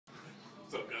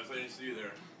guys, I didn't see you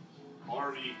there.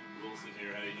 Harvey Wilson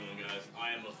here. How you doing, guys?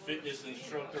 I am a fitness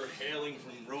instructor hailing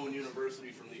from Rowan University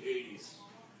from the 80s.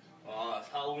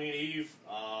 Halloween Eve,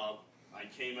 I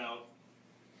came out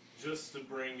just to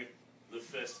bring the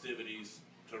festivities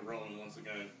to Rowan once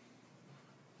again.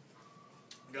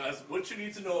 Guys, what you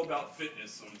need to know about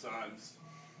fitness sometimes,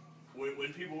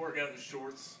 when people work out in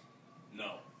shorts,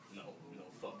 no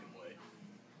fucking way.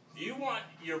 You want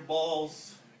your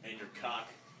balls and your cock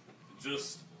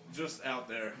just out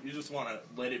there. You just want to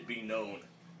let it be known.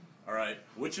 Alright?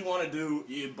 What you want to do,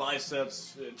 your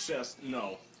biceps, chest,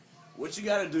 no. What you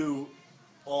gotta do,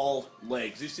 all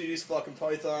legs. You see these fucking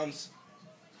pythons?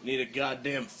 You need a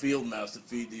goddamn field mouse to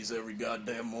feed these every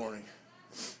goddamn morning.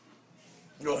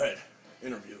 Go ahead.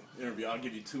 Interview. I'll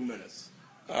give you 2 minutes.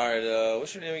 Alright,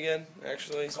 what's your name again,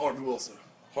 actually? It's Harvey Wilson.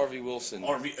 Harvey Wilson.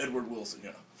 Harvey Edward Wilson,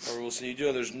 yeah. Harvey Wilson, you do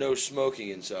know there's no smoking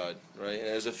inside, right? And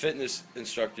as a fitness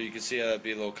instructor, you can see how that'd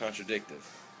be a little contradictive.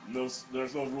 There's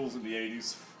no rules in the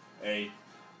 80s. A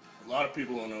lot of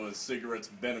people don't know that cigarettes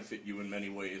benefit you in many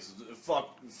ways.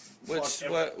 What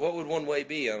would one way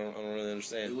be? I don't really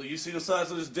understand. You see the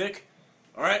size of this dick?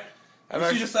 Alright? I've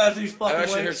You see the size of these fucking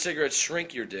actually legs? heard cigarettes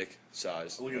shrink your dick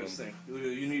size. Look at this thing.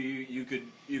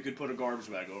 You could put a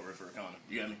garbage bag over it for a condom.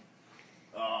 You get me?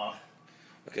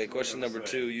 Okay, question number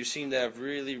 2. You seem to have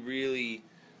really, really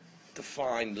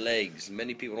defined legs.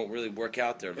 Many people don't really work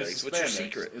out their legs. What's your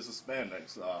secret? It's a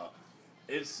spandex.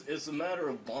 It's a matter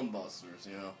of bum busters,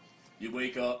 you know. You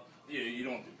wake up, you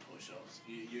don't do push-ups.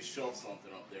 You shove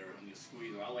something up there and you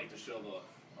squeeze it. I like to shove a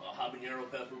habanero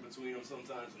pepper between them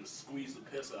sometimes and just squeeze the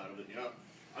piss out of it, you know.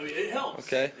 I mean, it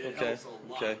helps. It helps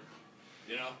a lot.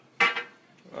 You know.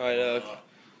 All right.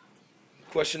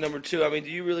 Question number 2. I mean, do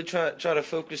you really try to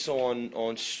focus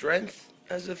on strength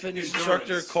as a fitness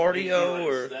instructor, cardio,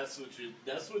 or? That's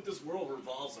what this world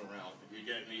revolves around. You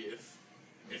get me?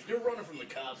 If you're running from the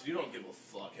cops, you don't give a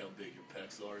fuck how big your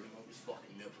pecs are. You know, these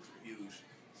fucking nipples are huge.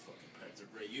 These fucking pecs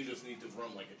are great. You just need to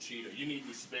run like a cheetah. You need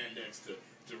these spandex to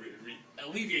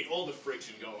alleviate all the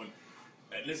friction going.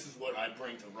 And this is what I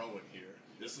bring to Rowan here.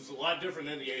 This is a lot different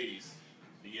than the 80s.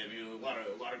 You get me? A lot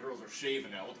of girls are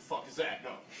shaving now. What the fuck is that?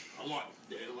 No,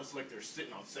 it looks like they're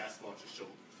sitting on Sasquatch's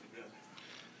shoulders.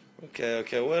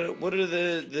 Okay. What are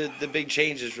the big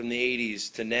changes from the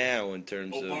 80s to now in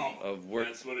terms of work?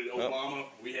 That's what Obama.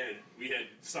 We had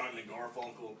Simon and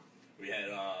Garfunkel. We had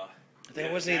I think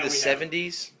it wasn't in the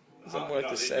 70s. Something like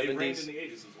the 70s. They reigned in the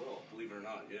 80s as well. Believe it or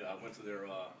not. Yeah, I went to their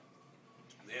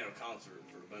they had a concert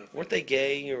for a benefit. Weren't they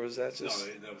gay, or was that just?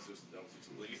 No, that was just.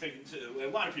 You think a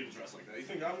lot of people dress like that. You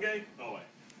think I'm gay? No way.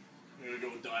 I'm gonna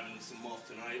go dive into some muff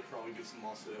tonight. Probably get some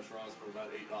mustache rods for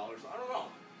about $8. I don't know.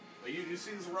 Like you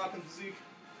see this rockin' physique?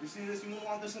 You see this? You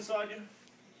want this inside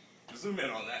you? Zoom in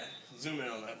on that. Zoom in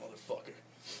on that motherfucker.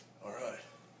 All right.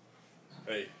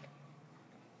 Hey,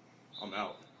 I'm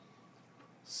out.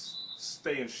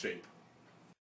 Stay in shape.